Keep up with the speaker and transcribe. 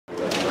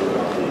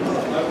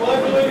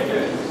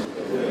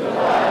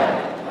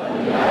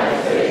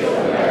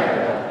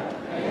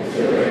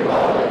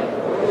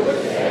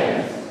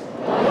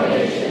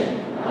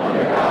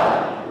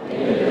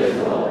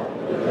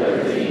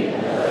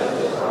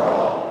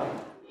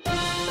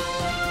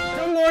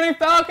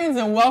Falcons,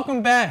 and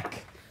welcome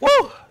back.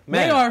 Woo!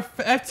 Man. We are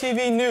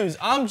FTV News.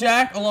 I'm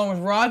Jack, along with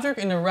Roderick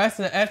and the rest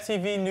of the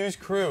FTV News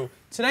crew.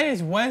 Today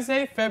is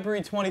Wednesday,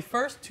 February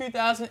 21st,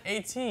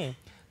 2018.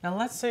 Now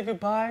let's say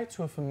goodbye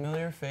to a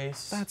familiar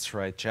face. That's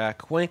right,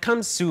 Jack. When it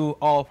comes to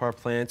all of our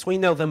planets, we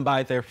know them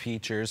by their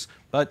features,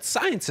 but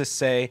scientists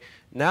say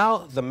now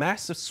the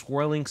massive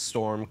swirling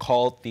storm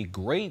called the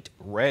Great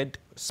Red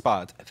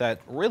Spot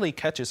that really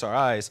catches our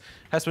eyes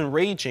has been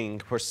raging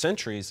for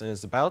centuries and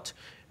is about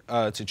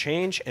to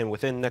change, and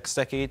within the next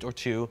decade or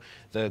two,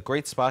 the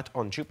Great Spot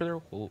on Jupiter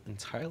will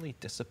entirely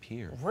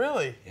disappear.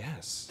 Really?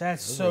 Yes.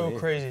 That's so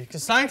crazy,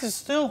 because scientists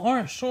still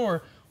aren't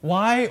sure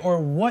why or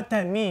what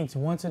that means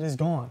once it is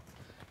gone.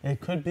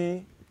 It could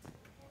be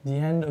the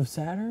end of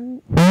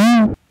Saturn.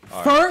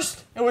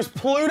 First, it was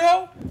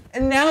Pluto,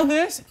 and now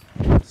this.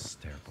 It's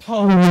terrible.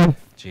 Oh, man.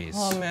 Jeez.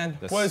 Oh, man.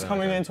 This What is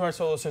coming into our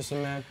solar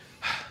system, man?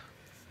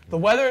 The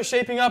weather is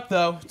shaping up,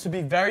 though, to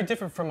be very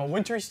different from a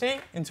wintry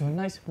state into a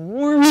nice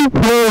warm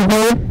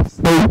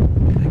state.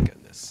 Thank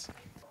goodness.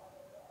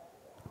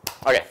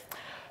 Okay.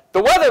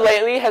 The weather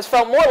lately has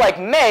felt more like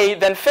May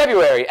than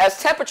February, as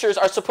temperatures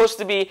are supposed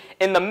to be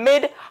in the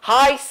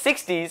mid-high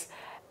 60s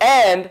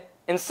and,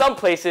 in some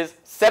places,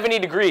 70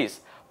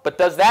 degrees. But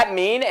does that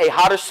mean a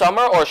hotter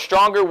summer or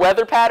stronger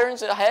weather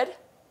patterns ahead?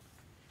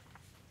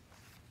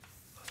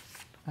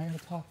 I gotta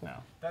talk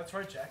now. That's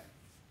right, Jack.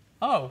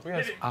 Oh, we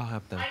got. I'll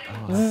have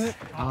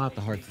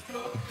the heart.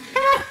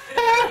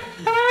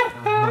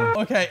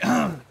 Okay.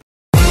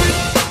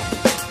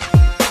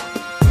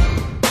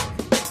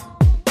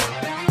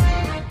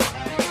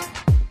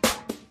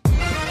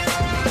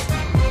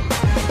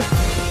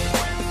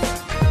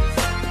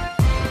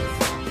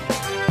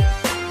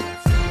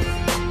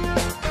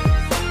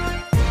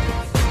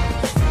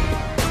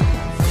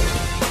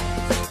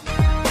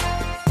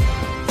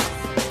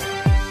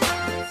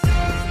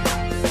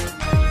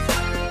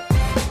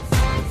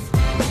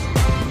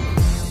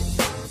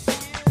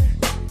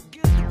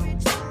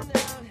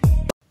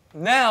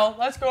 Now,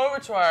 let's go over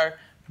to our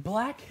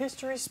Black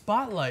History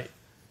Spotlight.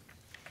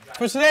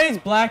 For today's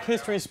Black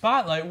History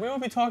Spotlight, we will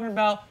be talking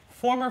about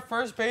former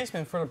first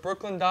baseman for the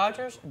Brooklyn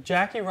Dodgers,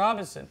 Jackie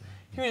Robinson.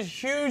 He was a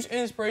huge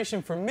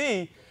inspiration for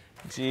me.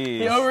 Jeez.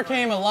 He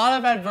overcame a lot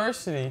of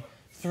adversity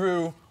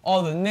through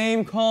all the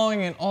name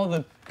calling and all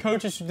the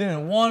coaches who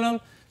didn't want him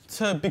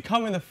to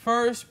becoming the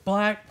first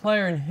black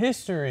player in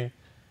history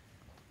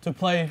to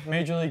play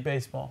Major League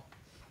Baseball.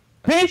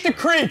 Beat the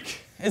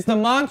Creek is the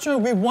mantra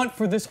we want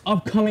for this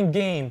upcoming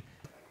game.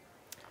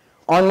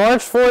 On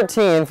March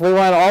 14th, we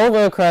want all of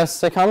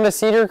Oakcrest to come to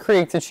Cedar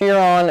Creek to cheer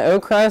on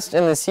Oakcrest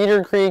in the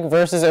Cedar Creek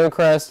versus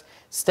Oakcrest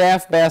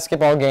staff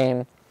basketball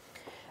game.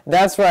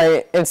 That's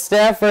right, it's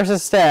staff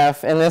versus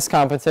staff in this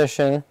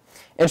competition.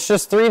 It's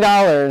just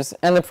 $3,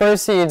 and the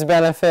proceeds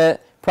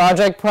benefit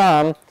Project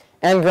Prom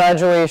and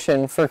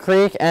graduation for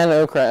Creek and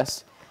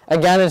Oakcrest.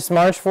 Again, it's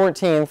March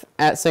 14th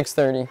at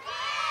 6:30.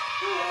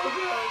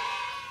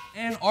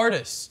 And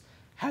artists,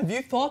 have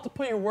you thought to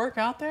put your work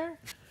out there?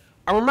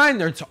 A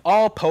reminder to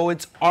all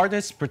poets,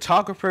 artists,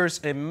 photographers,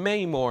 and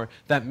many more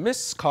that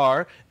Miss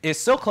Carr is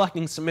still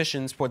collecting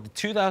submissions for the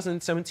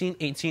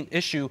 2017-18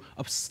 issue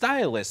of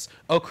Stylist,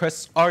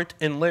 Oakcrest's Art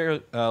and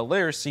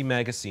Literacy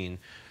magazine.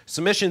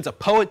 Submissions of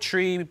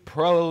poetry,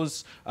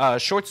 prose,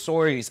 short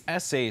stories,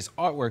 essays,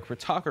 artwork,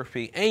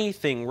 photography,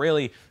 anything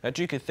really that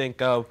you could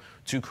think of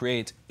to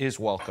create is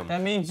welcome.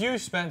 That means you,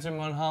 Spencer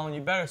Mulholland,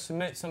 you better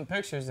submit some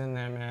pictures in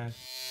there, man.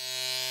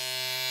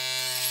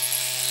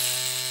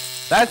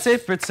 That's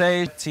it for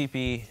today's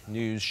FTV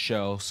News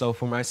Show. So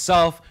for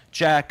myself,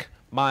 Jack,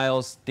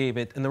 Miles,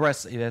 David, and the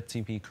rest of the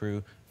FTV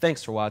crew,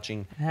 thanks for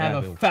watching.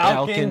 Have a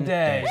Falcon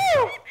day.